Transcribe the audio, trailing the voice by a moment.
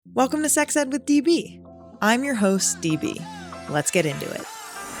Welcome to Sex Ed with DB. I'm your host, DB. Let's get into it.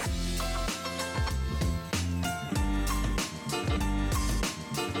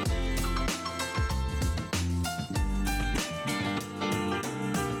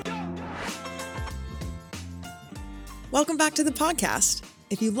 Welcome back to the podcast.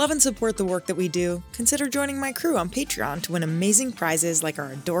 If you love and support the work that we do, consider joining my crew on Patreon to win amazing prizes like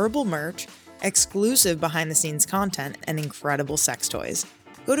our adorable merch, exclusive behind-the-scenes content, and incredible sex toys.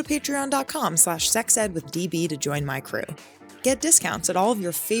 Go to patreon.com/sexedwithdb to join my crew. Get discounts at all of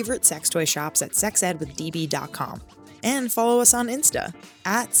your favorite sex toy shops at sexedwithdb.com. And follow us on Insta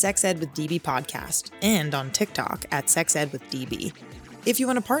at sexedwithdb podcast and on TikTok at sexedwithdb. If you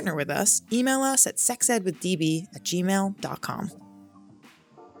want to partner with us, email us at sexedwithdb@gmail.com.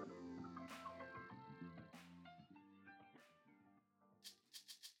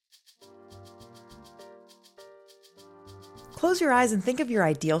 Close your eyes and think of your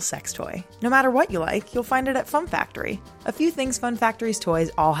ideal sex toy. No matter what you like, you'll find it at Fun Factory. A few things Fun Factory's toys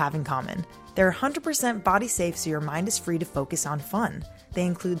all have in common. They're 100% body safe so your mind is free to focus on fun. They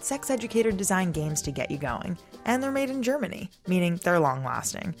include sex educator design games to get you going. And they're made in Germany, meaning they're long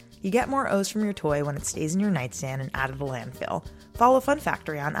lasting. You get more O's from your toy when it stays in your nightstand and out of the landfill. Follow Fun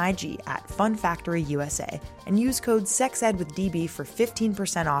Factory on IG at Fun Factory USA and use code SEXEDWITHDB for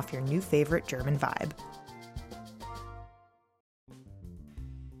 15% off your new favorite German vibe.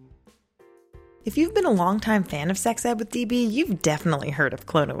 If you've been a longtime fan of Sex Ed with DB, you've definitely heard of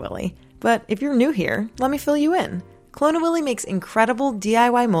Clone-A-Willy. But if you're new here, let me fill you in. Clone-A-Willy makes incredible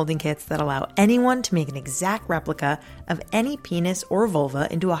DIY molding kits that allow anyone to make an exact replica of any penis or vulva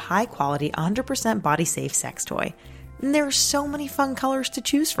into a high-quality, 100% body-safe sex toy. And there are so many fun colors to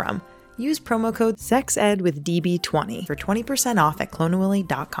choose from. Use promo code SEXEDWITHDB20 for 20% off at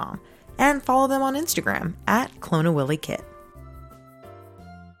cloneawilly.com. And follow them on Instagram at CloneAWillyKit.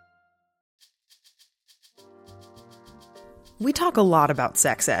 We talk a lot about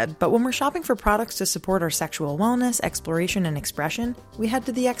sex ed, but when we're shopping for products to support our sexual wellness, exploration, and expression, we head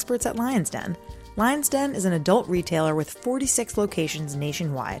to the experts at Lion's Den. Lion's Den is an adult retailer with 46 locations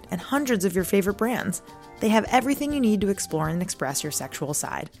nationwide and hundreds of your favorite brands. They have everything you need to explore and express your sexual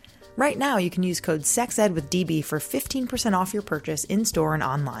side. Right now, you can use code SEXEDWITHDB for 15% off your purchase in-store and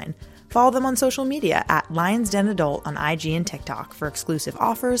online. Follow them on social media at Lion's Den Adult on IG and TikTok for exclusive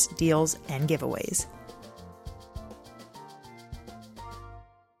offers, deals, and giveaways.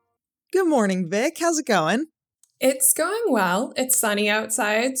 Good morning, Vic. How's it going? It's going well. It's sunny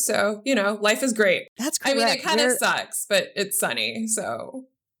outside, so, life is great. That's correct. I mean, it kind of sucks, but it's sunny, so...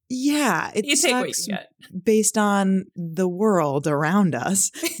 Yeah, it you take what sucks you get. Based on the world around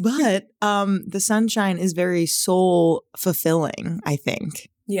us. But the sunshine is very soul-fulfilling, I think.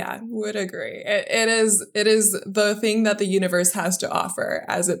 Yeah, would agree. It is the thing that the universe has to offer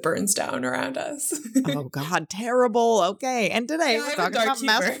as it burns down around us. Oh, God, terrible. Okay, and today we're talking about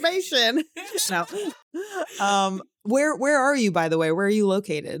masturbation. No. Where are you, by the way? Where are you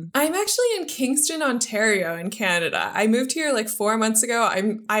located? I'm actually in Kingston, Ontario, in Canada. I moved here like 4 months ago.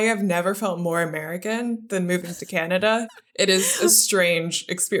 I have never felt more American than moving to Canada. It is a strange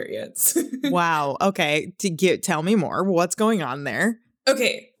experience. Wow. Okay, tell me more. What's going on there?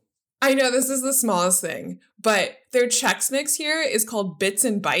 Okay, I know this is the smallest thing, but their Chex Mix here is called Bits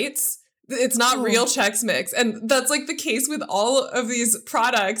and Bites. It's not real Chex Mix. And that's like the case with all of these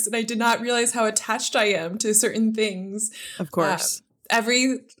products. And I did not realize how attached I am to certain things. Of course.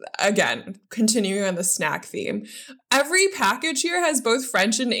 Again, continuing on the snack theme, every package here has both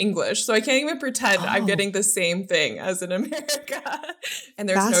French and English. So I can't even pretend I'm getting the same thing as in America. And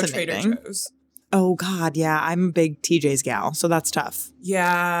there's no Trader Joe's. Oh, God, yeah. I'm a big TJ's gal, so that's tough.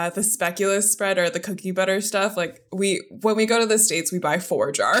 Yeah, the speculoos spread or the cookie butter stuff. Like, when we go to the States, we buy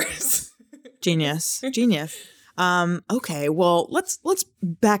 4 jars. Genius. Okay, well, let's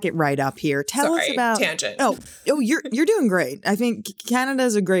back it right up here. Tell us about tangent. Oh, you're doing great. I think Canada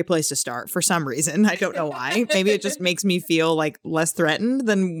is a great place to start for some reason. I don't know why. Maybe it just makes me feel like less threatened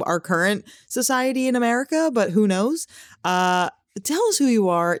than our current society in America, but who knows? Tell us who you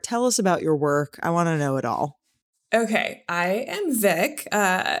are. Tell us about your work. I want to know it all. Okay, I am Vic.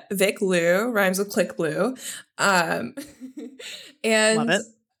 Vic Lou rhymes with Click Blue. And Love it.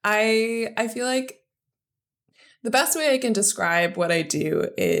 I feel like the best way I can describe what I do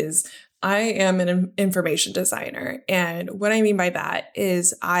is I am an information designer. And what I mean by that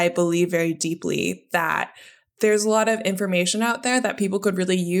is I believe very deeply that there's a lot of information out there that people could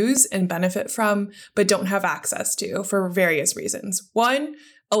really use and benefit from, but don't have access to for various reasons. One,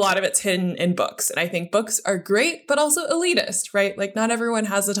 a lot of it's hidden in books. And I think books are great, but also elitist, right? Like not everyone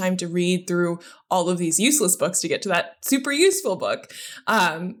has the time to read through all of these useless books to get to that super useful book.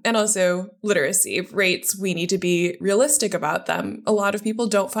 And also literacy rates, we need to be realistic about them. A lot of people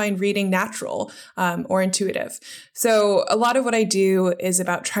don't find reading natural or intuitive. So a lot of what I do is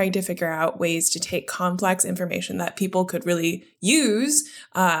about trying to figure out ways to take complex information that people could really use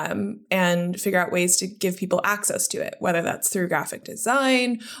and figure out ways to give people access to it, whether that's through graphic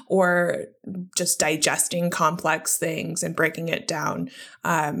design or just digesting complex things and breaking it down.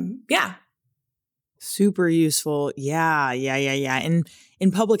 Yeah. Super useful. Yeah.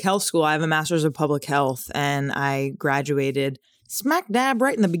 In public health school, I have a master's of public health, and I graduated smack dab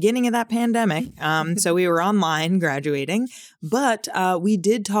right in the beginning of that pandemic. So we were online graduating, but we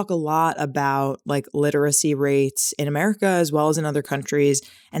did talk a lot about like literacy rates in America as well as in other countries,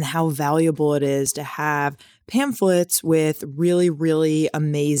 and how valuable it is to have pamphlets with really, really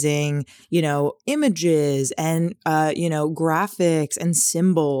amazing, images and, graphics and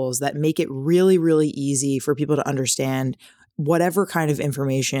symbols that make it really, really easy for people to understand whatever kind of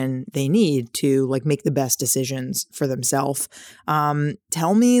information they need to like make the best decisions for themselves.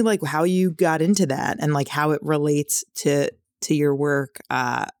 Tell me like how you got into that and like how it relates to your work,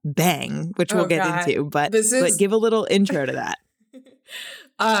 Bang, which we'll get into, but give a little intro to that.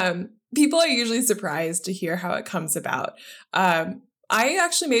 People are usually surprised to hear how it comes about. I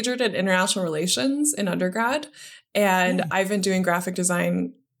actually majored in international relations in undergrad, and I've been doing graphic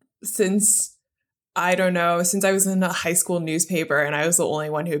design since I was in a high school newspaper, and I was the only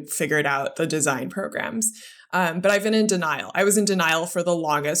one who figured out the design programs. But I've been in denial. I was in denial for the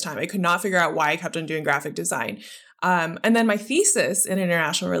longest time. I could not figure out why I kept on doing graphic design. And then my thesis in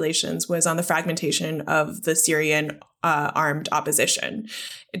international relations was on the fragmentation of the Syrian armed opposition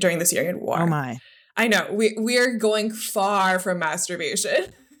during the Syrian war. Oh my. I know. We are going far from masturbation.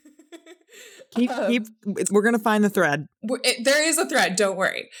 We're going to find the thread. There is a thread. Don't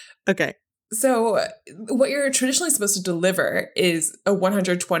worry. Okay. So what you're traditionally supposed to deliver is a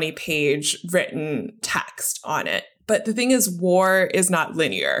 120-page written text on it. But the thing is, war is not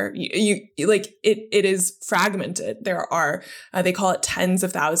linear. It is fragmented. There are, they call it tens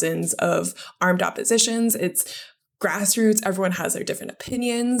of thousands of armed oppositions. It's grassroots. Everyone has their different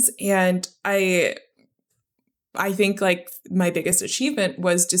opinions. And I think like my biggest achievement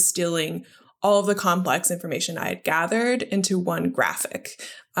was distilling all of the complex information I had gathered into one graphic.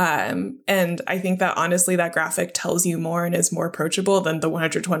 And I think that honestly, that graphic tells you more and is more approachable than the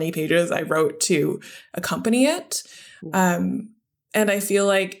 120 pages I wrote to accompany it. And I feel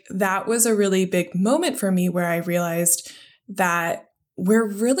like that was a really big moment for me where I realized that we're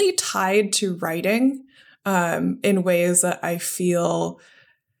really tied to writing in ways that I feel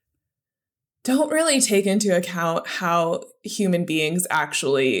don't really take into account how human beings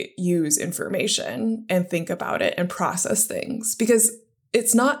actually use information and think about it and process things, because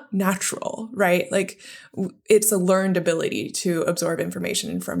it's not natural, right? Like it's a learned ability to absorb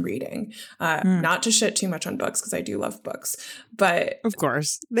information from reading. Not to shit too much on books, because I do love books, but of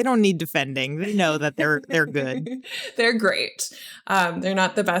course they don't need defending. They know that they're good. They're great. They're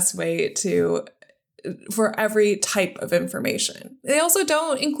not the best way for every type of information. They also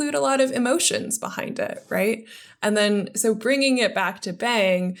don't include a lot of emotions behind it, right? And then, so bringing it back to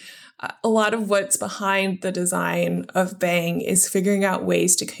Bang, a lot of what's behind the design of Bang is figuring out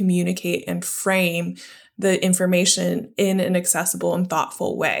ways to communicate and frame the information in an accessible and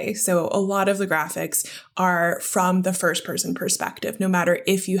thoughtful way. So a lot of the graphics are from the first person perspective, no matter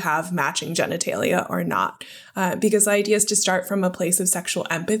if you have matching genitalia or not. Because the idea is to start from a place of sexual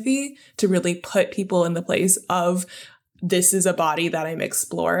empathy, to really put people in the place of, this is a body that I'm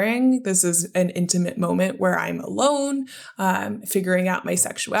exploring. This is an intimate moment where I'm alone, figuring out my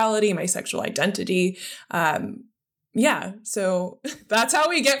sexuality, my sexual identity. So that's how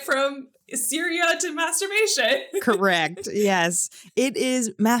we get from Syria to masturbation. Correct. Yes. It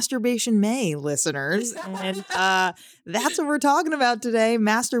is Masturbation May, listeners. And that's what we're talking about today,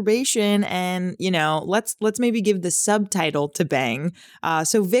 masturbation. And, let's maybe give the subtitle to Bang.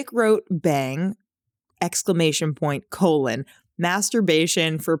 So Vic wrote Bang, !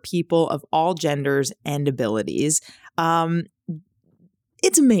 Masturbation for people of all genders and abilities.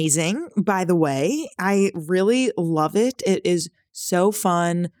 It's amazing, by the way. I really love it. It is so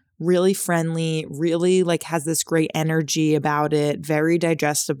fun, really friendly, really has this great energy about it. Very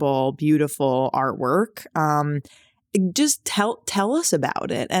digestible, beautiful artwork. Just tell us about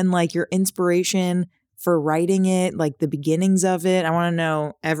it and your inspiration for writing it, the beginnings of it. I want to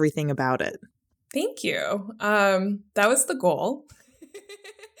know everything about it. Thank you. That was the goal.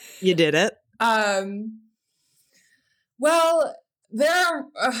 You did it. Well, there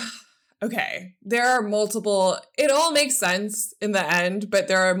are, okay, there are multiple, it all makes sense in the end, but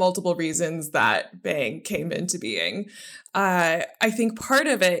there are multiple reasons that Bang came into being. I think part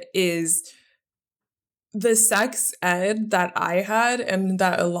of it is the sex ed that I had and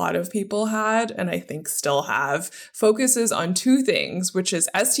that a lot of people had, and I think still have, focuses on two things, which is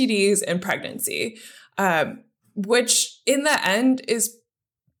STDs and pregnancy, which in the end is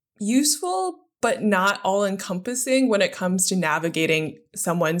useful, but not all encompassing when it comes to navigating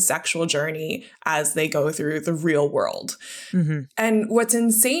someone's sexual journey as they go through the real world. Mm-hmm. And what's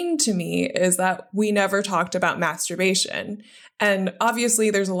insane to me is that we never talked about masturbation. And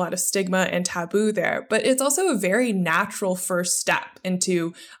obviously there's a lot of stigma and taboo there, but it's also a very natural first step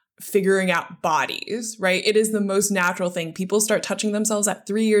into figuring out bodies, right? It is the most natural thing. People start touching themselves at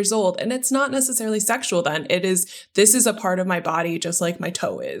 3 years old, and it's not necessarily sexual then. It is, this is a part of my body, just like my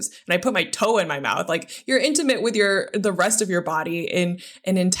toe is. And I put my toe in my mouth. Like, you're intimate with the rest of your body in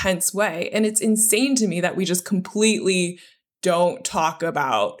an intense way. And it's insane to me that we just completely don't talk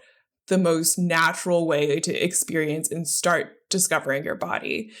about the most natural way to experience and start discovering your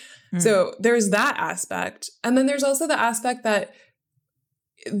body. So there's that aspect. And then there's also the aspect that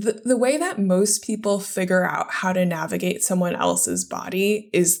the way that most people figure out how to navigate someone else's body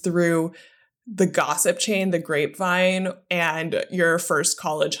is through the gossip chain, the grapevine, and your first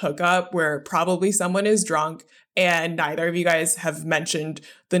college hookup where probably someone is drunk and neither of you guys have mentioned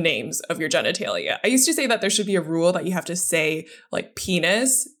the names of your genitalia. I used to say that there should be a rule that you have to say like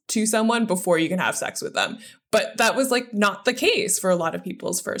penis to someone before you can have sex with them. But that was like not the case for a lot of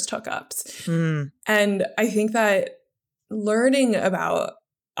people's first hookups. And I think that learning about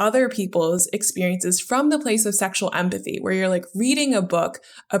other people's experiences from the place of sexual empathy, where you're like reading a book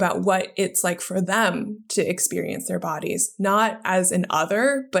about what it's like for them to experience their bodies, not as an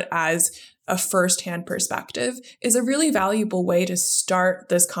other, but as a firsthand perspective, is a really valuable way to start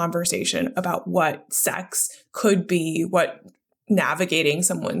this conversation about what sex could be, what navigating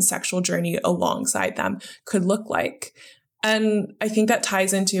someone's sexual journey alongside them could look like. And I think that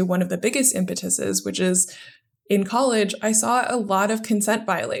ties into one of the biggest impetuses, which is in college, I saw a lot of consent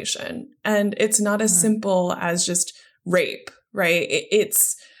violation, and it's not as simple as just rape, right?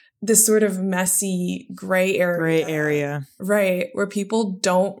 It's this sort of messy gray area, right? Where people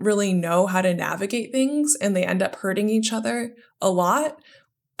don't really know how to navigate things and they end up hurting each other a lot,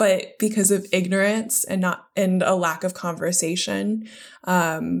 but because of ignorance and a lack of conversation.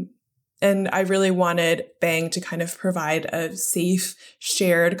 And I really wanted Bang to kind of provide a safe,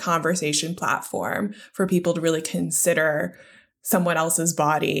 shared conversation platform for people to really consider someone else's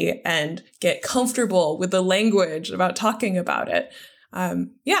body and get comfortable with the language about talking about it.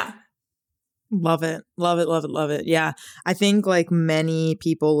 Yeah. Love it. Love it. Love it. Love it. Yeah. I think like many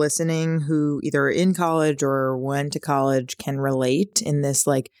people listening who either are in college or went to college can relate in this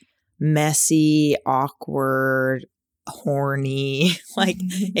like messy, awkward, horny like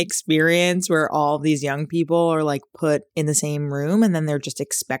experience where all these young people are like put in the same room and then they're just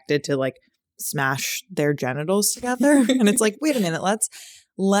expected to like smash their genitals together. And it's like, wait a minute,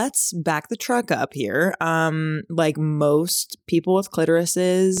 let's back the truck up here. Like most people with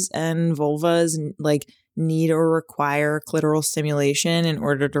clitorises and vulvas like need or require clitoral stimulation in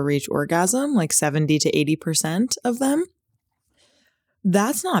order to reach orgasm, like 70 to 80% of them.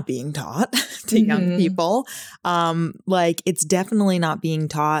 That's not being taught to young people. Like it's definitely not being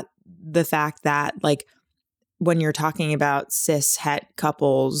taught the fact that like when you're talking about cis het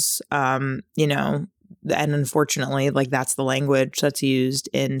couples, you know, and unfortunately, like that's the language that's used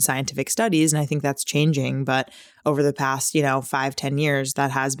in scientific studies. And I think that's changing. But over the past, 5-10 years,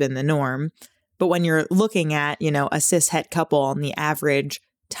 that has been the norm. But when you're looking at, a cis het couple on the average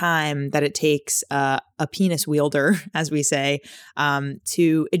time that it takes a penis wielder, as we say,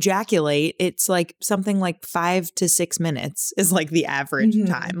 to ejaculate, it's like something like 5 to 6 minutes is like the average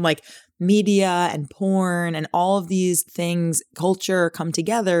time. Like media and porn and all of these things, culture come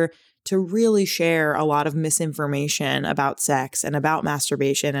together to really share a lot of misinformation about sex and about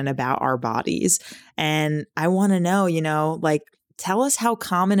masturbation and about our bodies. And I want to know, like, tell us how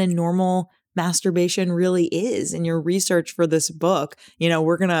common and normal masturbation really is in your research for this book.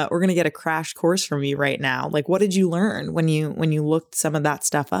 We're gonna get a crash course from you right now. Like, what did you learn when you looked some of that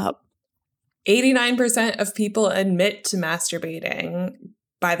stuff up? 89% of people admit to masturbating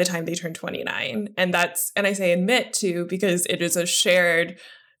by the time they turn 29. And I say admit to because it is a shared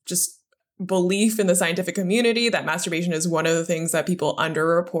just belief in the scientific community that masturbation is one of the things that people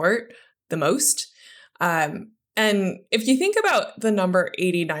underreport the most. And if you think about the number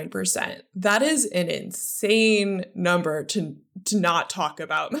 89%, that is an insane number to not talk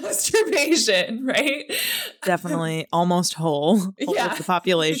about masturbation, right? Definitely almost whole yeah. of the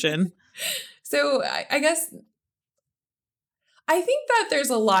population. So I guess I think that there's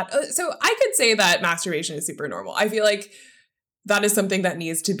a lot. So I could say that masturbation is super normal. I feel like that is something that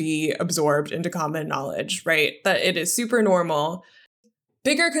needs to be absorbed into common knowledge, right? That it is super normal.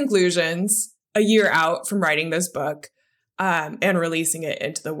 Bigger conclusions a year out from writing this book and releasing it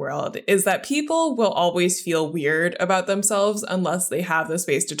into the world is that people will always feel weird about themselves unless they have the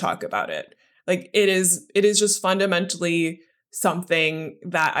space to talk about it. Like it is just fundamentally something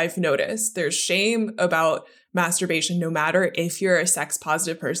that I've noticed. There's shame about masturbation, no matter if you're a sex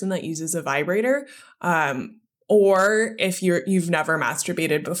positive person that uses a vibrator, or if you've never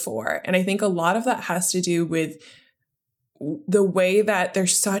masturbated before. And I think a lot of that has to do with the way that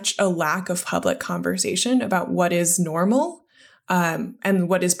there's such a lack of public conversation about what is normal. And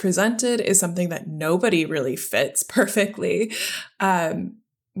what is presented is something that nobody really fits perfectly.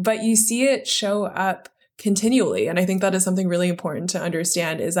 But you see it show up continually. And I think that is something really important to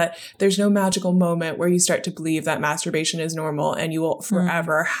understand, is that there's no magical moment where you start to believe that masturbation is normal and you will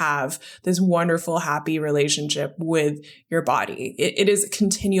forever have this wonderful, happy relationship with your body. It is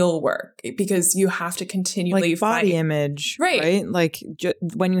continual work because you have to continually like body fight. image, Right. right? Like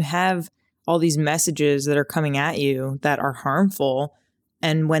when you have all these messages that are coming at you that are harmful,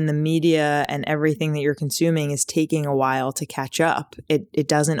 and when the media and everything that you're consuming is taking a while to catch up, it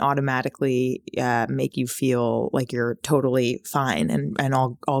doesn't automatically make you feel like you're totally fine and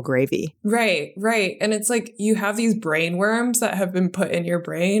all gravy. Right. And it's like you have these brain worms that have been put in your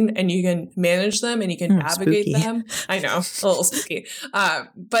brain and you can manage them and you can navigate spooky. them. I know, a little spooky.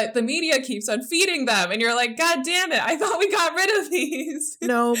 But the media keeps on feeding them and you're like, God damn it, I thought we got rid of these.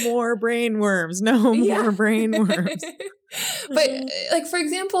 No more brain worms. No more brain worms. But like, for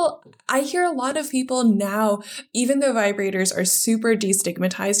example, I hear a lot of people now, even though vibrators are super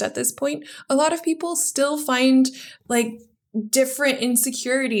destigmatized at this point, a lot of people still find like different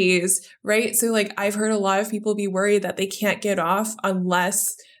insecurities, right? So like I've heard a lot of people be worried that they can't get off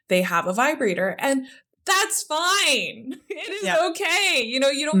unless they have a vibrator. And that's fine. It is okay. You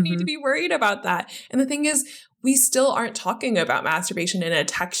don't need to be worried about that. And the thing is, we still aren't talking about masturbation in a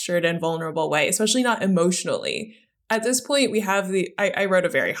textured and vulnerable way, especially not emotionally. At this point, we have I wrote a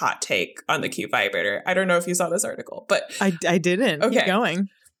very hot take on the Cute vibrator. I don't know if you saw this article, but I didn't. Okay. Keep going.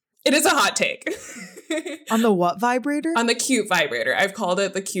 It is a hot take. On the what vibrator? On the Cute vibrator. I've called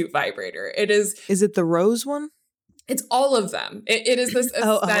it the Cute vibrator. It is. Is it the rose one? It's all of them. It is this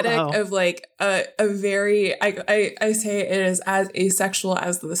aesthetic of like a very, I say it is as asexual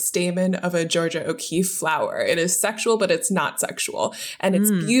as the stamen of a Georgia O'Keeffe flower. It is sexual, but it's not sexual. And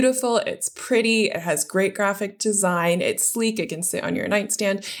it's beautiful. It's pretty. It has great graphic design. It's sleek. It can sit on your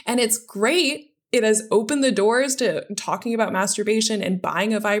nightstand. And it's great. It has opened the doors to talking about masturbation and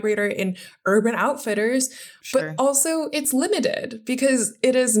buying a vibrator in Urban Outfitters, but also it's limited because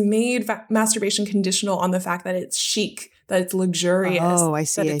it has made masturbation conditional on the fact that it's chic, that it's luxurious, I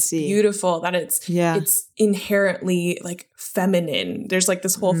see, that it's beautiful, that it's inherently like feminine. There's like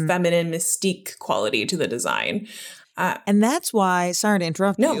this whole feminine mystique quality to the design. And that's why, sorry to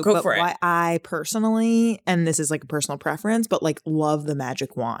interrupt you, go but for it. why I personally, and this is like a personal preference, but like love the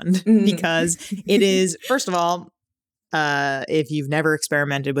magic wand because it is, first of all, if you've never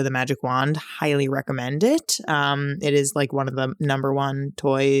experimented with a magic wand, highly recommend it. It is like one of the number one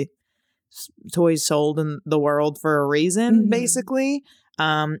toys sold in the world for a reason, basically.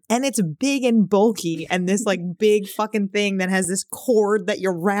 And it's big and bulky and this like big fucking thing that has this cord that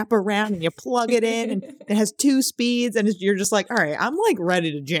you wrap around and you plug it in and it has 2 speeds and you're just like, all right, I'm like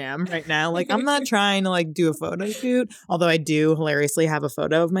ready to jam right now. Like I'm not trying to like do a photo shoot, although I do hilariously have a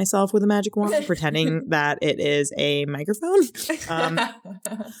photo of myself with a magic wand pretending that it is a microphone.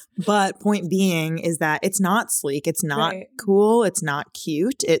 But point being is that it's not sleek. It's not cool. It's not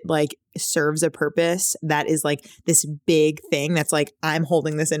cute. It like serves a purpose that is like this big thing that's like I'm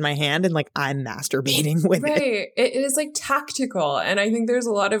holding this in my hand and like I'm masturbating with it. It is like tactical, and I think there's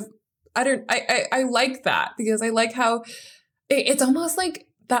a lot of I like that because I like how it's almost like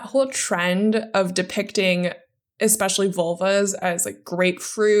that whole trend of depicting especially vulvas as like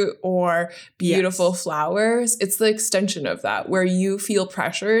grapefruit or beautiful flowers. It's the extension of that where you feel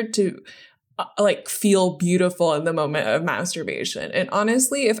pressured to like feel beautiful in the moment of masturbation. And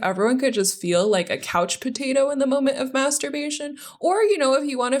honestly, if everyone could just feel like a couch potato in the moment of masturbation, or, if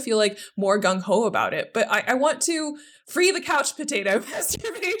you want to feel like more gung-ho about it, but I want to free the couch potato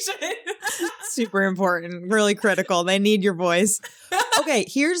masturbation. Super important, really critical. They need your voice. Okay,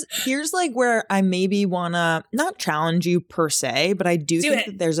 here's like where I maybe want to not challenge you per se, but I do think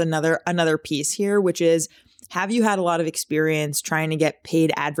that there's another piece here, which is have you had a lot of experience trying to get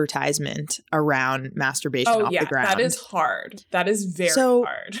paid advertisement around masturbation off the ground? That is hard. That is very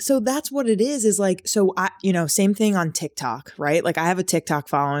hard. So that's what it is like, so I, same thing on TikTok, right? Like I have a TikTok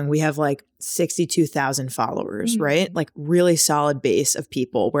following. We have like 62,000 followers, right? Like really solid base of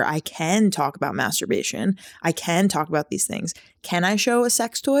people where I can talk about masturbation. I can talk about these things. Can I show a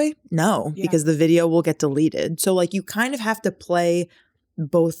sex toy? No, because the video will get deleted. So like you kind of have to play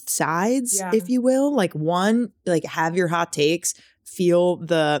both sides, if you will. Like one, like have your hot takes, feel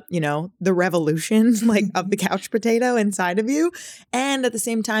the, the revolution like of the couch potato inside of you. And at the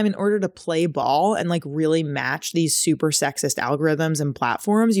same time, in order to play ball and like really match these super sexist algorithms and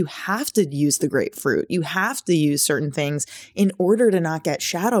platforms, you have to use the grapefruit. You have to use certain things in order to not get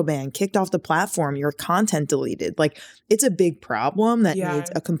shadow banned, kicked off the platform, your content deleted. Like it's a big problem that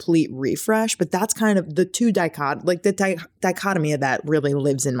needs a complete refresh, but that's kind of the two dichotomy of that really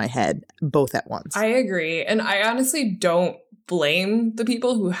lives in my head both at once. I agree. And I honestly don't blame the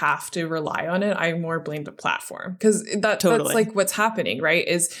people who have to rely on it. I more blame the platform because that's like what's happening, right?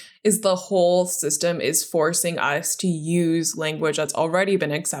 Is the whole system is forcing us to use language that's already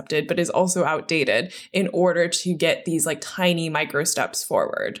been accepted, but is also outdated in order to get these like tiny micro steps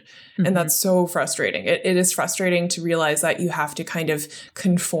forward. And that's so frustrating. It is frustrating to realize that you have to kind of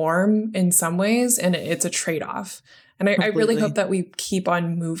conform in some ways, and it's a trade-off. And I really hope that we keep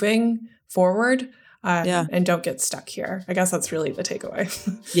on moving forward. And don't get stuck here. I guess that's really the takeaway.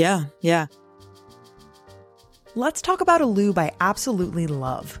 Yeah. Let's talk about a lube I absolutely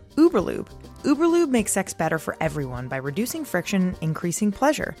love, Uberlube. Uberlube makes sex better for everyone by reducing friction, increasing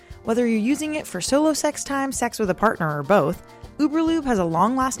pleasure. Whether you're using it for solo sex time, sex with a partner, or both, Uberlube has a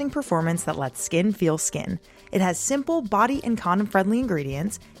long-lasting performance that lets skin feel skin. It has simple, body and condom-friendly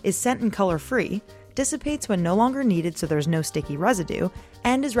ingredients, is scent and color-free, dissipates when no longer needed so there's no sticky residue,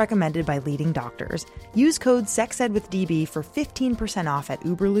 and is recommended by leading doctors. Use code SEXEDWITHDB for 15% off at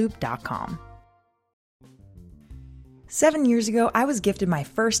uberlube.com. 7 years ago, I was gifted my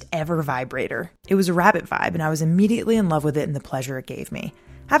first ever vibrator. It was a Rabbit Vibe, and I was immediately in love with it and the pleasure it gave me.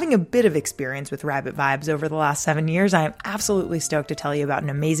 Having a bit of experience with Rabbit Vibes over the last 7 years, I am absolutely stoked to tell you about an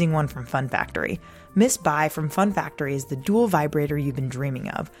amazing one from Fun Factory. Miss Bai from Fun Factory is the dual vibrator you've been dreaming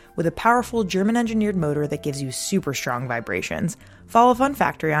of, with a powerful German-engineered motor that gives you super strong vibrations. Follow Fun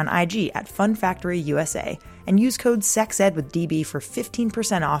Factory on IG at Fun Factory USA and use code SEXEDWITHDB for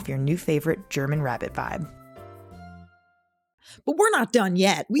 15% off your new favorite German Rabbit Vibe. But we're not done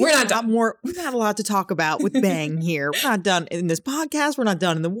yet. We've got a lot to talk about with Bang here. We're not done in this podcast. We're not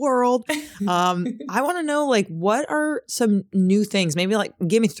done in the world. I want to know, like, what are some new things? Maybe like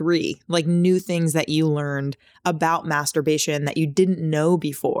give me 3 like new things that you learned about masturbation that you didn't know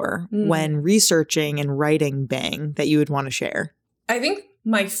before when researching and writing Bang that you would want to share. I think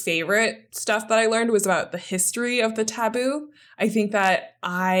my favorite stuff that I learned was about the history of the taboo. I think that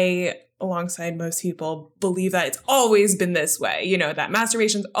alongside most people, believe that it's always been this way, that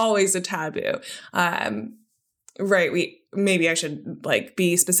masturbation's always a taboo. Right. Maybe I should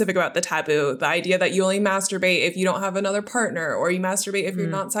be specific about the taboo. The idea that you only masturbate if you don't have another partner, or you masturbate if you're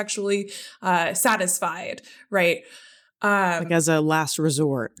not sexually satisfied. Right. Like as a last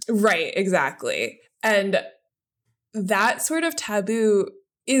resort. Right. Exactly. And that sort of taboo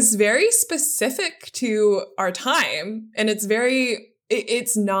is very specific to our time. And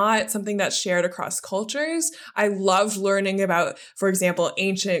it's not something that's shared across cultures. I loved learning about, for example,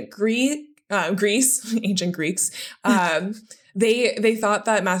 ancient Greece, ancient Greeks. They thought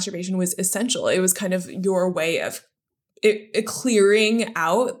that masturbation was essential. It was kind of your way of it clearing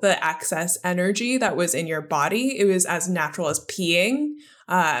out the excess energy that was in your body. It was as natural as peeing.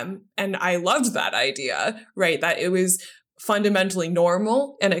 And I loved that idea, right? That it was fundamentally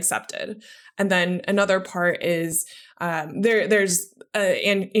normal and accepted. And then another part is there's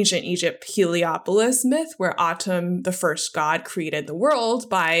an ancient Egypt Heliopolis myth where Atum, the first god, created the world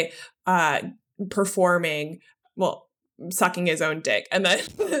by sucking his own dick and then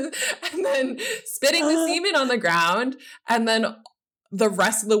spitting the semen on the ground, and then the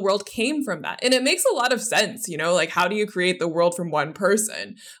rest of the world came from that. And it makes a lot of sense, how do you create the world from one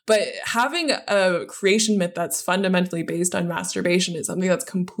person? But having a creation myth that's fundamentally based on masturbation is something that's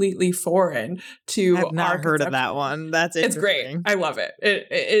completely foreign to I've not heard of that one. That's It's great. I love it.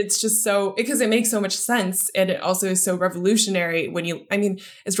 It's just so, because it makes so much sense. And it also is so revolutionary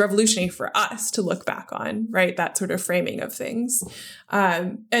it's revolutionary for us to look back on, right? That sort of framing of things.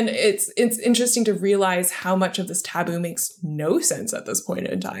 And it's interesting to realize how much of this taboo makes no sense at this point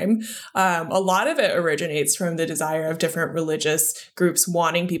in time. A lot of it originates from the desire of different religious groups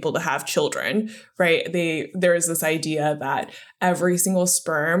wanting people to have children, right? There is this idea that every single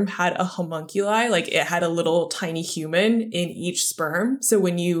sperm had a homunculi, like it had a little tiny human in each sperm. So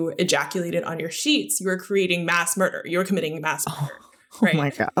when you ejaculated on your sheets, you were creating mass murder. You were committing mass murder. Right? Oh my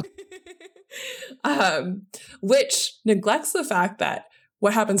God. Which neglects the fact that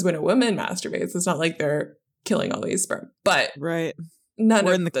what happens when a woman masturbates, it's not like they're killing all these sperm, but right.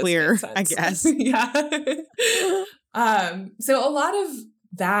 We're in the clear, I guess. Yeah. So a lot of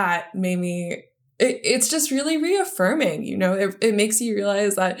that made me, it's just really reaffirming, you know, it makes you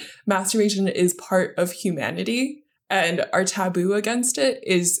realize that masturbation is part of humanity. And our taboo against it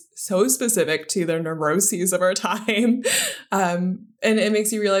is so specific to the neuroses of our time. And it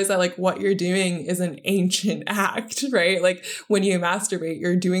makes you realize that like what you're doing is an ancient act, right? Like when you masturbate,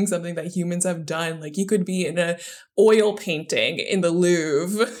 you're doing something that humans have done. Like you could be in an oil painting in the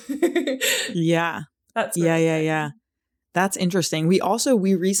Louvre. Yeah. That's yeah. That's interesting. We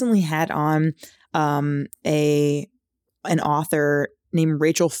recently had on an author named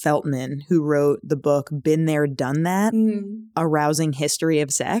Rachel Feltman, who wrote the book Been There, Done That, Arousing History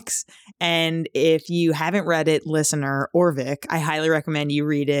of Sex. And if you haven't read it, listener or Vic, I highly recommend you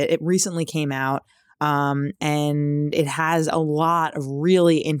read it. It recently came out, and it has a lot of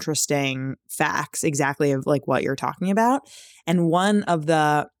really interesting facts exactly of like what you're talking about. And one of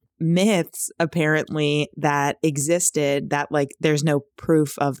the myths apparently that existed that like there's no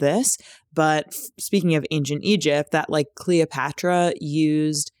proof of this, but speaking of ancient Egypt, that like Cleopatra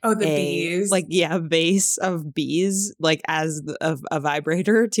used bees, like a vase of bees like as a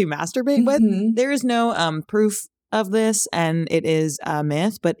vibrator to masturbate with. There is no proof of this, and it is a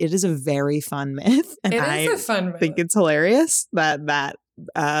myth, but it is a very fun myth, and it is a fun myth. Think it's hilarious that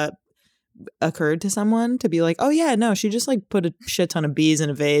occurred to someone to be like, oh yeah, no, she just like put a shit ton of bees in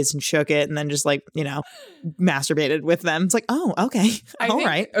a vase and shook it and then just like, you know, masturbated with them. It's like, oh, okay.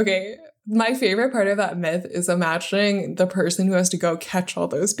 Right. Okay. My favorite part of that myth is imagining the person who has to go catch all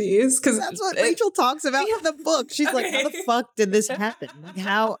those bees. Because that's what Rachel talks about in the book. She's like, how the fuck did this happen?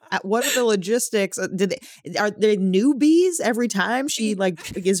 Like what are the logistics? Are there new bees every time she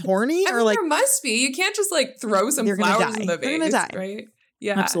like is horny? Or like there must be. You can't just like throw some flowers in the vase. They're gonna die. Right?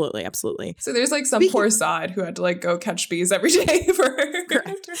 Yeah. Absolutely. So there's like some poor sod who had to like go catch bees every day for her.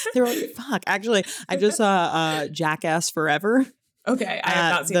 Correct. They're like, fuck. Actually, I just saw Jackass Forever. Okay. I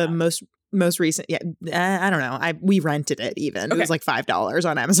have not seen the most recent. Yeah. I don't know. We rented it even. Okay. It was like $5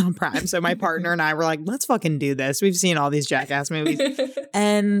 on Amazon Prime. So my partner and I were like, let's fucking do this. We've seen all these Jackass movies.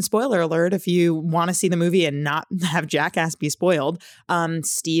 And spoiler alert, if you want to see the movie and not have Jackass be spoiled,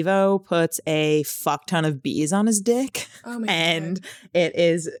 Steve-O puts a fuck ton of bees on his dick. Oh my and God. It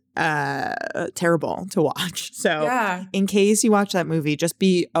is terrible to watch. So in case you watch that movie, just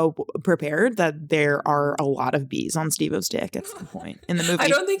be prepared that there are a lot of bees on Steve-O's dick at some point in the movie. I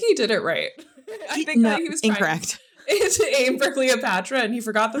don't think he did it right. I think that he was incorrect. To aim for Cleopatra and he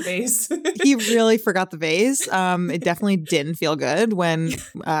forgot the vase. He really forgot the vase. It definitely didn't feel good when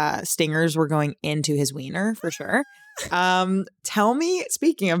stingers were going into his wiener for sure. Tell me,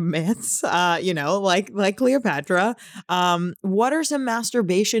 speaking of myths, you know, like Cleopatra, what are some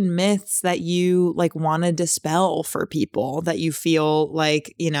masturbation myths that you like want to dispel for people that you feel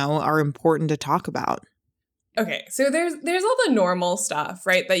like, you know, are important to talk about? Okay, so there's all the normal stuff,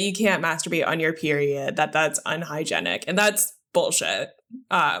 right? That you can't masturbate on your period, that's unhygienic, and that's bullshit.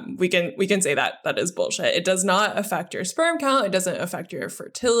 We can say that is bullshit. It does not affect your sperm count. It doesn't affect your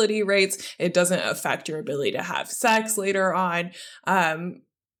fertility rates. It doesn't affect your ability to have sex later on. And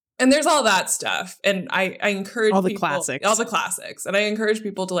there's all that stuff. And I encourage all the classics. And I encourage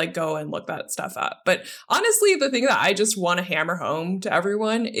people to like go and look that stuff up. But honestly, the thing that I just want to hammer home to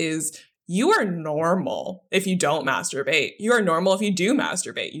everyone is you are normal if you don't masturbate. You are normal if you do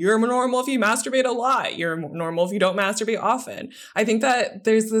masturbate. You're normal if you masturbate a lot. You're normal if you don't masturbate often. I think that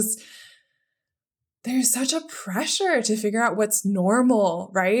there's such a pressure to figure out what's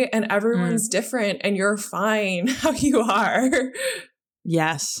normal, right? And everyone's different and you're fine how you are.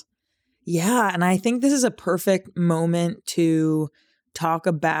 Yes. Yeah. And I think this is a perfect moment to talk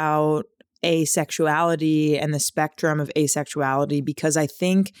about asexuality and the spectrum of asexuality, because I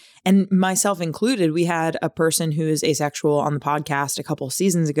think, and myself included, we had a person who is asexual on the podcast a couple of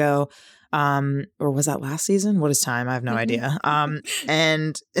seasons ago. Or was that last season? What is time? I have no idea.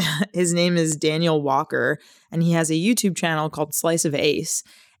 And his name is Daniel Walker, and he has a YouTube channel called Slice of Ace.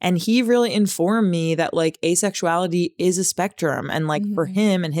 And he really informed me that like asexuality is a spectrum. And like for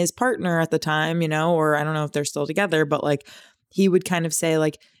him and his partner at the time, you know, or I don't know if they're still together, but like he would kind of say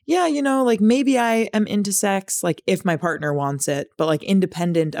like, yeah, like maybe I am into sex, like if my partner wants it, but like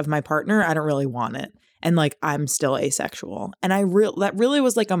independent of my partner, I don't really want it. And like, I'm still asexual. And that really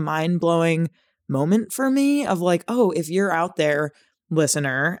was like a mind blowing moment for me of like, oh, if you're out there,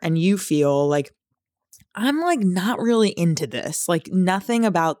 listener, and you feel like, I'm like not really into this, like nothing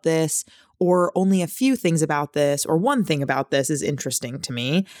about this, or only a few things about this, or one thing about this is interesting to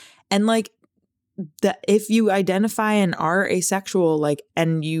me. And like, that if you identify and are asexual, like,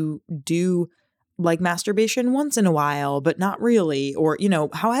 and you do like masturbation once in a while, but not really, or,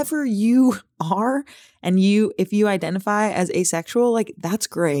 however you are, and if you identify as asexual, like, that's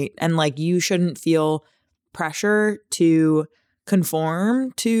great. And like, you shouldn't feel pressure to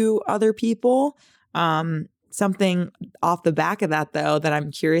conform to other people. Something off the back of that, though, that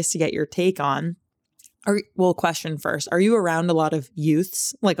I'm curious to get your take on. Question first. Are you around a lot of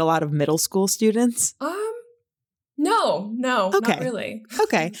youths, like a lot of middle school students? No, okay. Not really.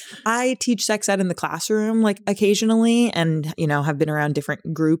 Okay. I teach sex ed in the classroom like occasionally, and, have been around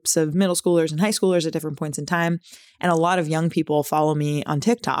different groups of middle schoolers and high schoolers at different points in time. And a lot of young people follow me on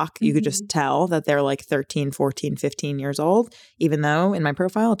TikTok. You could just tell that they're like 13, 14, 15 years old, even though in my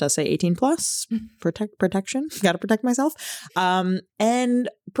profile it does say 18 plus. Protection. Got to protect myself. And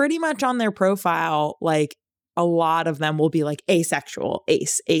pretty much on their profile, like, a lot of them will be like asexual,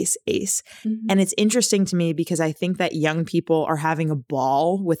 ace. And it's interesting to me because I think that young people are having a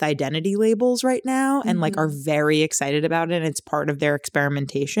ball with identity labels right now and like are very excited about it. And it's part of their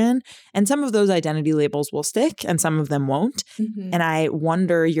experimentation. And some of those identity labels will stick and some of them won't. And I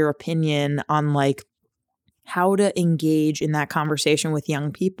wonder your opinion on like how to engage in that conversation with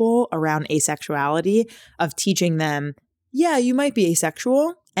young people around asexuality, of teaching them, yeah, you might be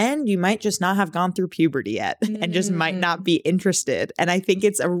asexual. And you might just not have gone through puberty yet and just might not be interested. And I think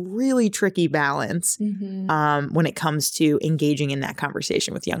it's a really tricky balance when it comes to engaging in that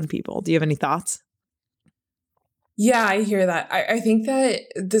conversation with young people. Do you have any thoughts? Yeah, I hear that. I think that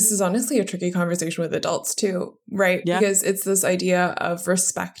this is honestly a tricky conversation with adults too, right? Yeah. Because it's this idea of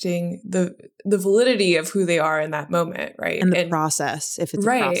respecting the validity of who they are in that moment, right? And the process, if it's a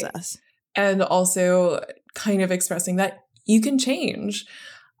process. And also kind of expressing that you can change.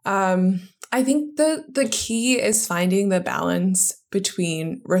 I think the key is finding the balance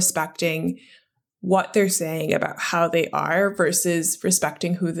between respecting what they're saying about how they are versus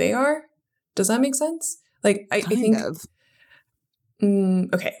respecting who they are. Does that make sense? Like, I think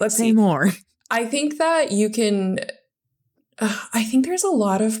okay, let's say more. I think that you can, I think there's a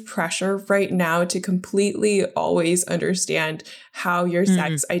lot of pressure right now to completely always understand how your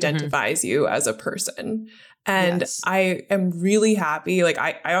sex identifies you as a person. And I am really happy. Like,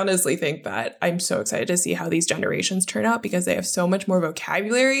 I honestly think that I'm so excited to see how these generations turn out because they have so much more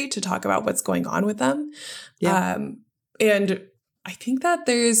vocabulary to talk about what's going on with them. Yeah. And I think that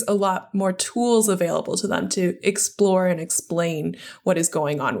there's a lot more tools available to them to explore and explain what is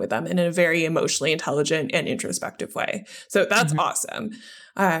going on with them in a very emotionally intelligent and introspective way. So that's awesome.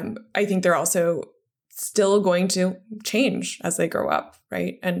 I think they're also still going to change as they grow up,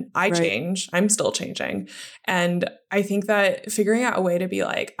 right? And I change. I'm still changing. And I think that figuring out a way to be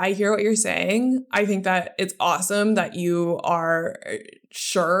like, I hear what you're saying. I think that it's awesome that you are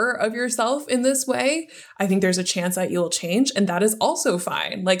sure of yourself in this way. I think there's a chance that you'll change, and that is also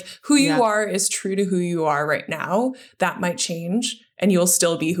fine. Like, who you are is true to who you are right now. That might change and you'll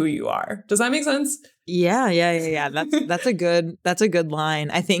still be who you are. Does that make sense? Yeah. That's a good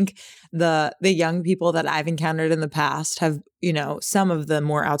line. I think the young people that I've encountered in the past have, some of the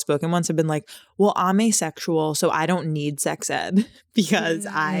more outspoken ones have been like, well, I'm asexual, so I don't need sex ed because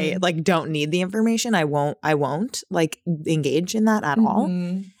I like don't need the information. I won't like engage in that at all.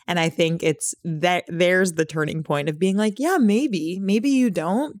 And I think it's that there's the turning point of being like, yeah, maybe you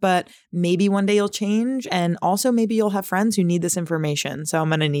don't, but maybe one day you'll change. And also maybe you'll have friends who need this information. So I'm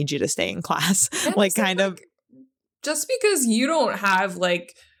going to need you to stay in class. Like kind of. Just because you don't have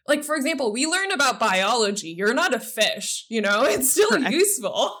like, for example, we learn about biology. You're not a fish, it's still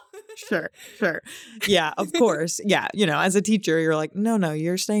useful. Sure. Yeah, of course. Yeah. As a teacher, you're like, no,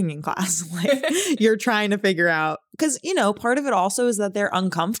 you're staying in class. Like you're trying to figure out, because, part of it also is that they're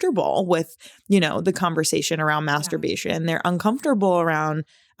uncomfortable with, the conversation around masturbation. They're uncomfortable around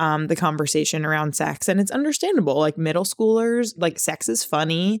the conversation around sex. And it's understandable. Like middle schoolers, like sex is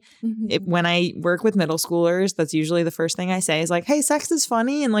funny. When I work with middle schoolers, that's usually the first thing I say is like, hey, sex is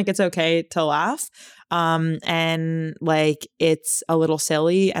funny and like it's okay to laugh. And like it's a little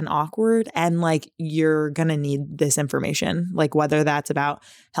silly and awkward, and like you're gonna need this information, like whether that's about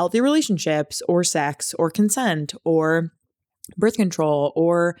healthy relationships or sex or consent or birth control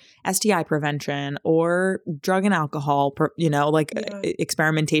or STI prevention or drug and alcohol,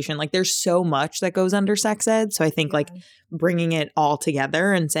 experimentation. Like there's so much that goes under sex ed. So I think like bringing it all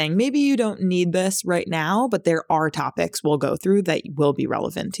together and saying, maybe you don't need this right now, but there are topics we'll go through that will be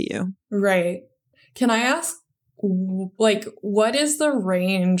relevant to you. Right. Can I ask, like, what is the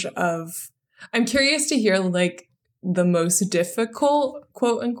range of, I'm curious to hear like the most difficult,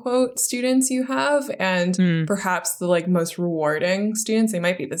 quote unquote, students you have and perhaps the like most rewarding students. They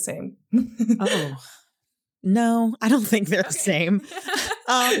might be the same. Oh, no, I don't think they're the same.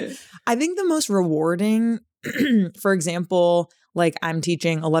 I think the most rewarding, for example, like I'm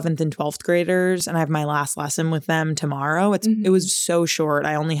teaching 11th and 12th graders and I have my last lesson with them tomorrow. It was so short.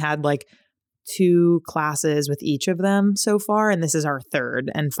 I only had like 2 classes with each of them so far. And this is our third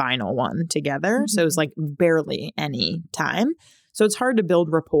and final one together. So it's like barely any time. So it's hard to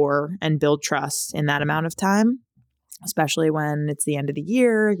build rapport and build trust in that amount of time, especially when it's the end of the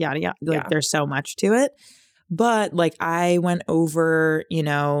year, yada, yada. Like there's so much to it. But like I went over,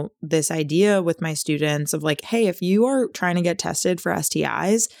 this idea with my students of like, hey, if you are trying to get tested for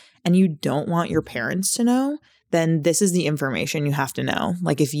STIs and you don't want your parents to know, then this is the information you have to know.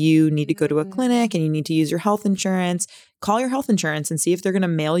 Like if you need to go to a clinic and you need to use your health insurance, call your health insurance and see if they're going to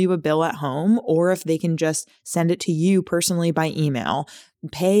mail you a bill at home or if they can just send it to you personally by email.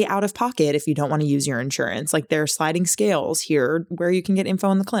 Pay out of pocket if you don't want to use your insurance. Like there are sliding scales here where you can get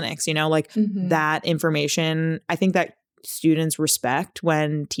info in the clinics, that information. I think that students respect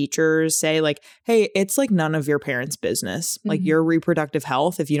when teachers say like, hey, it's like none of your parents' business. Like your reproductive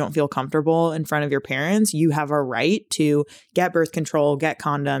health, if you don't feel comfortable in front of your parents, you have a right to get birth control, get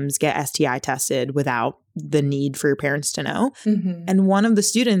condoms, get STI tested without the need for your parents to know. And one of the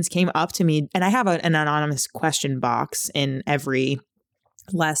students came up to me, and I have an anonymous question box in every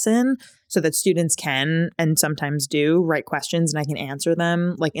lesson so that students can and sometimes do write questions and I can answer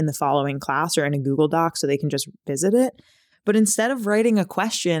them like in the following class or in a Google Doc so they can just visit it. But instead of writing a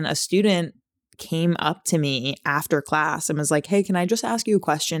question, a student came up to me after class and was like, hey, can I just ask you a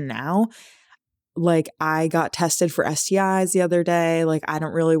question now? Like I got tested for STIs the other day. Like I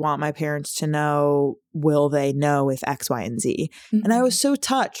don't really want my parents to know. Will they know if X, Y, and Z? And I was so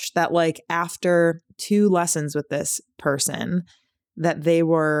touched that like after 2 lessons with this person, that they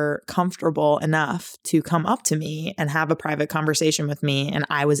were comfortable enough to come up to me and have a private conversation with me. And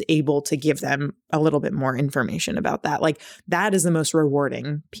I was able to give them a little bit more information about that. Like that is the most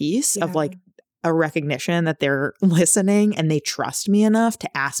rewarding piece of like a recognition that they're listening and they trust me enough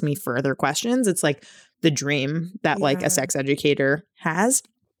to ask me further questions. It's like the dream that like a sex educator has.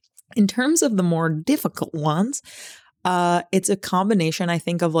 In terms of the more difficult ones, it's a combination, I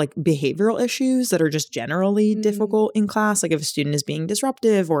think, of like behavioral issues that are just generally difficult in class. Like if a student is being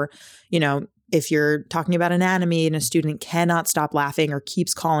disruptive or, if you're talking about anatomy and a student cannot stop laughing or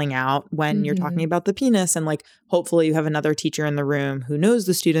keeps calling out when you're talking about the penis. And like, hopefully you have another teacher in the room who knows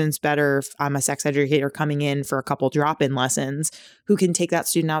the students better. If I'm a sex educator coming in for a couple drop-in lessons who can take that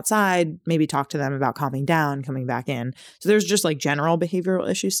student outside, maybe talk to them about calming down, coming back in. So there's just like general behavioral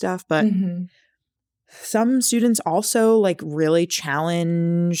issue stuff, but some students also like really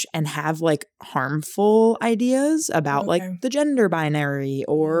challenge and have like harmful ideas about like the gender binary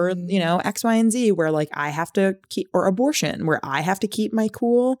or, X, Y, and Z, where like I have to keep, or abortion, where I have to keep my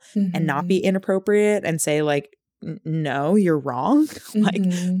cool and not be inappropriate and say like, no, you're wrong, like,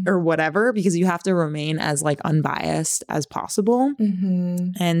 or whatever, because you have to remain as like unbiased as possible.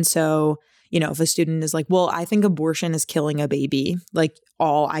 And so, if a student is like, well, I think abortion is killing a baby, like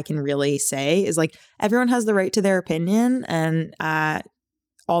all I can really say is like, everyone has the right to their opinion. And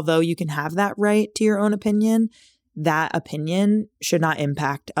although you can have that right to your own opinion, that opinion should not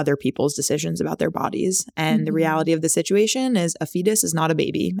impact other people's decisions about their bodies. And the reality of the situation is a fetus is not a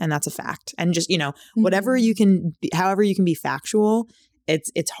baby. And that's a fact. And just, whatever you can, however you can be factual,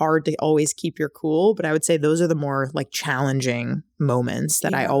 it's hard to always keep your cool, but I would say those are the more like challenging moments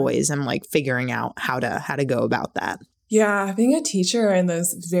that I always am like figuring out how to go about that. Yeah, being a teacher in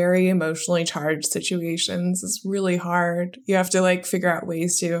those very emotionally charged situations is really hard. You have to like figure out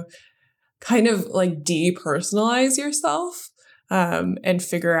ways to kind of like depersonalize yourself and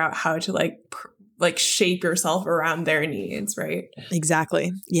figure out how to like shape yourself around their needs, right?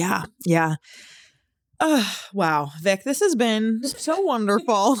 Exactly. Yeah. Yeah. Wow, Vic, this has been so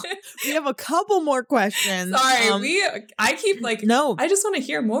wonderful. We have a couple more questions. Sorry, I keep like, no, I just want to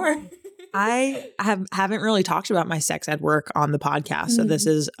hear more. I haven't really talked about my sex ed work on the podcast, so this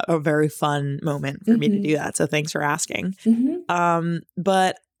is a very fun moment for me to do that. So thanks for asking.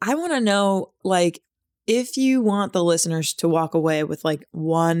 But I want to know, like, if you want the listeners to walk away with like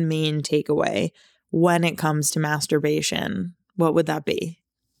one main takeaway when it comes to masturbation, what would that be?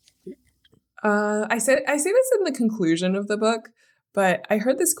 I say this in the conclusion of the book, but I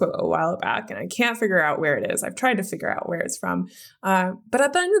heard this quote a while back and I can't figure out where it is. I've tried to figure out where it's from. But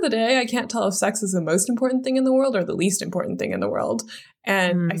at the end of the day, I can't tell if sex is the most important thing in the world or the least important thing in the world.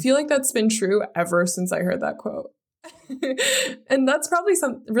 And I feel like that's been true ever since I heard that quote. And that's probably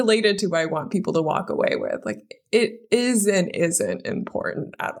related to what I want people to walk away with. Like, it is and isn't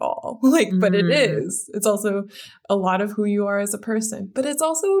important at all. Like, but it is. It's also a lot of who you are as a person, but it's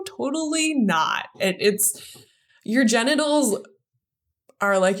also totally not. It's your genitals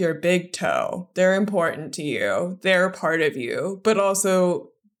are like your big toe. They're important to you. They're a part of you, but also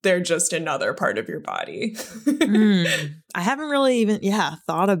they're just another part of your body. I haven't really even,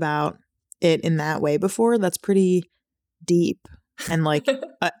 thought about it in that way before. That's pretty deep and like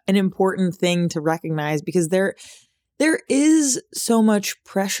an important thing to recognize, because there is so much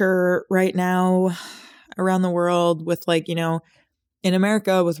pressure right now around the world with, like, you know, in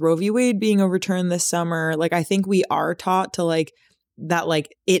America with Roe v. Wade being overturned this summer. Like, I think we are taught to like that,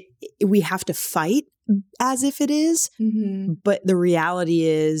 like we have to fight as if it is. But the reality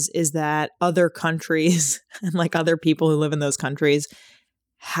is that other countries and like other people who live in those countries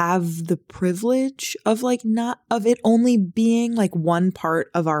have the privilege of like not of it only being like one part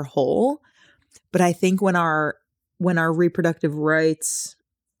of our whole. But I think when our reproductive rights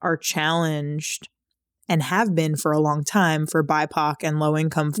are challenged, and have been for a long time for BIPOC and low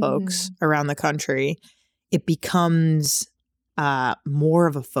income folks around the country, it becomes more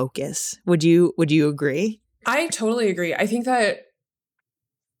of a focus. Would you agree? I totally agree. I think that,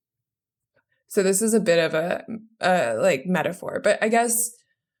 so this is a bit of a like metaphor, but I guess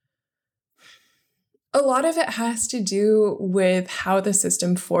a lot of it has to do with how the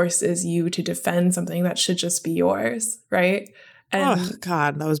system forces you to defend something that should just be yours, right? And oh,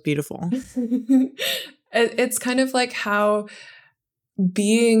 God, that was beautiful. It's kind of like how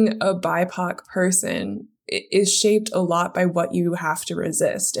being a BIPOC person is shaped a lot by what you have to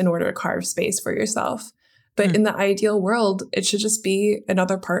resist in order to carve space for yourself. But in the ideal world, it should just be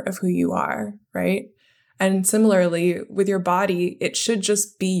another part of who you are, right? And similarly, with your body, it should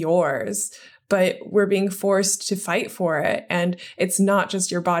just be yours. But we're being forced to fight for it. And it's not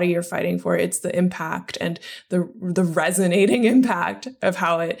just your body you're fighting for, it's the impact and the resonating impact of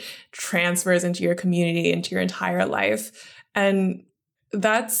how it transfers into your community, into your entire life. And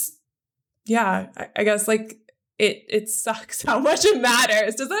that's, I guess like it sucks how much it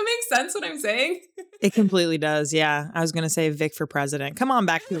matters. Does that make sense what I'm saying? It completely does. Yeah. I was going to say Vic for president. Come on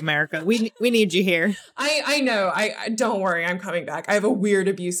back to America. We need you here. I know. I don't worry. I'm coming back. I have a weird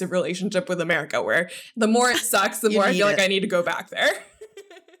abusive relationship with America where the more it sucks, the more I feel like I need to go back there.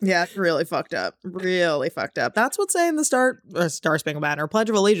 Yeah, really fucked up. Really fucked up. That's what saying the Star Spangled Banner, Pledge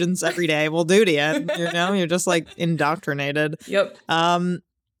of Allegiance every day will do to you. You know, you're just like indoctrinated. Yep.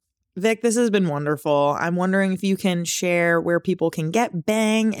 Vic, this has been wonderful. I'm wondering if you can share where people can get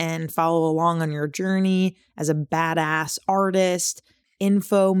Bang and follow along on your journey as a badass artist,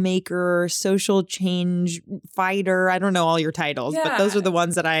 info maker, social change fighter. I don't know all your titles, but those are the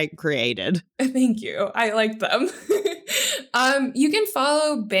ones that I created. Thank you. I like them. You can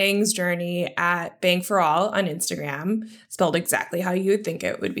follow Bang's journey at Bang for All on Instagram, spelled exactly how you would think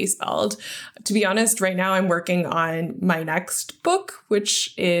it would be spelled. To be honest, right now I'm working on my next book,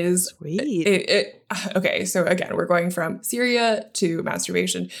 which is sweet. Okay, so again, we're going from Syria to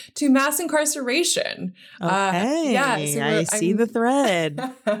masturbation to mass incarceration. Okay, so I see the thread.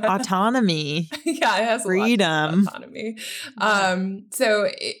 Autonomy. Yeah, it has freedom. A lot of autonomy. So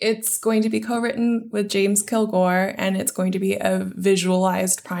it's going to be co-written with James Kilgore, and it's going to be a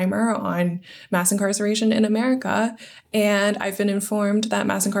visualized primer on mass incarceration in America. And I've been informed that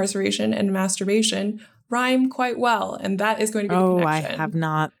mass incarceration and masturbation rhyme quite well, and that is going to be the connection. I have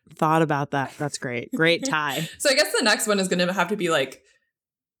not thought about that. That's great. Great tie. So I guess the next one is going to have to be like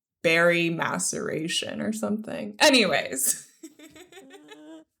berry maceration or something. Anyways.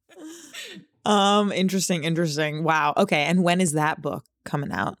 Interesting. Wow. Okay. And when is that book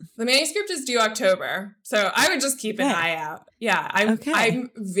coming out? The manuscript is due October, so I would just keep an eye out. Yeah,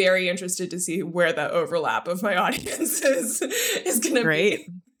 I'm very interested to see where the overlap of my audience is going to be.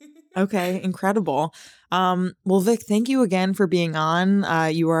 Okay, incredible. Well, Vic, thank you again for being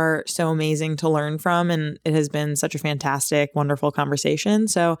on. You are so amazing to learn from, and it has been such a fantastic, wonderful conversation.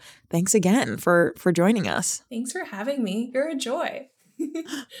 So thanks again for joining us. Thanks for having me. You're a joy.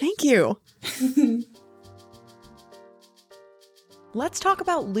 Thank you. Let's talk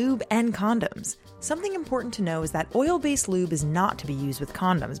about lube and condoms. Something important to know is that oil-based lube is not to be used with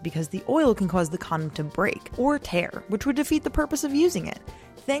condoms because the oil can cause the condom to break or tear, which would defeat the purpose of using it.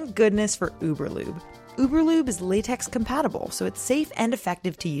 Thank goodness for Uberlube. Uberlube is latex compatible, so it's safe and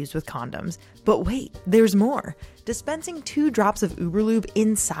effective to use with condoms. But wait, there's more. Dispensing 2 drops of Uberlube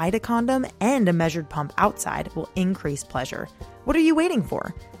inside a condom and a measured pump outside will increase pleasure. What are you waiting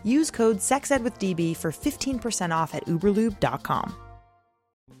for? Use code SEXEDWITHDB for 15% off at uberlube.com.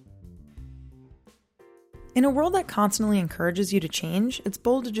 In a world that constantly encourages you to change, it's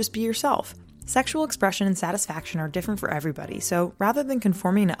bold to just be yourself. Sexual expression and satisfaction are different for everybody, so rather than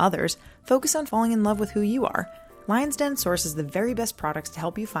conforming to others, focus on falling in love with who you are. Lion's Den sources the very best products to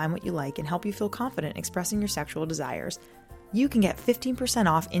help you find what you like and help you feel confident expressing your sexual desires. You can get 15%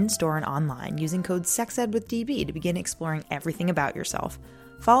 off in-store and online using code SEXEDWITHDB to begin exploring everything about yourself.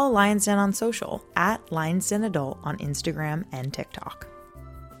 Follow Lion's Den on social at Lion's Den Adult on Instagram and TikTok.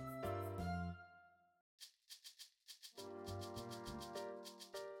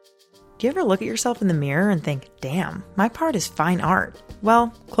 Do you ever look at yourself in the mirror and think, damn, my part is fine art? Well,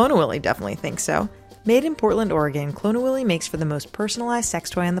 Clone-A-Willy definitely thinks so. Made in Portland, Oregon, Clone-A-Willy makes for the most personalized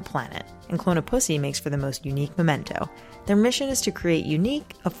sex toy on the planet, and Clone-A-Pussy makes for the most unique memento. Their mission is to create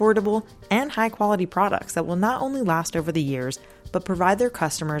unique, affordable, and high-quality products that will not only last over the years, but provide their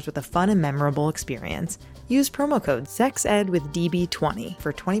customers with a fun and memorable experience. Use promo code SEXEDWITHDB20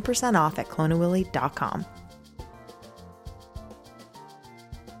 for 20% off at cloneawilly.com.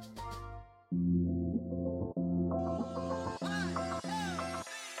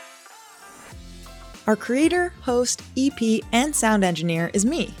 Our creator, host, EP, and sound engineer is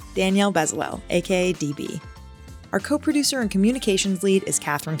me, Danielle Bezalel, aka DB. Our co-producer and communications lead is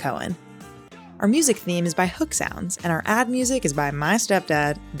Catherine Cohen. Our music theme is by Hook Sounds, and our ad music is by my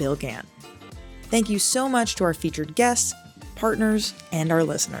stepdad, Bill Gant. Thank you so much to our featured guests, partners, and our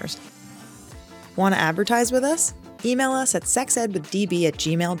listeners. Want to advertise with us? Email us at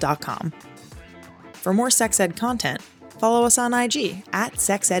sexedwithdb@gmail.com. For more sex ed content, follow us on IG at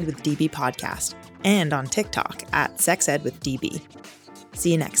SexEdWithDB Podcast and on TikTok at SexEdWithDB.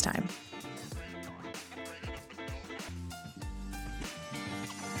 See you next time.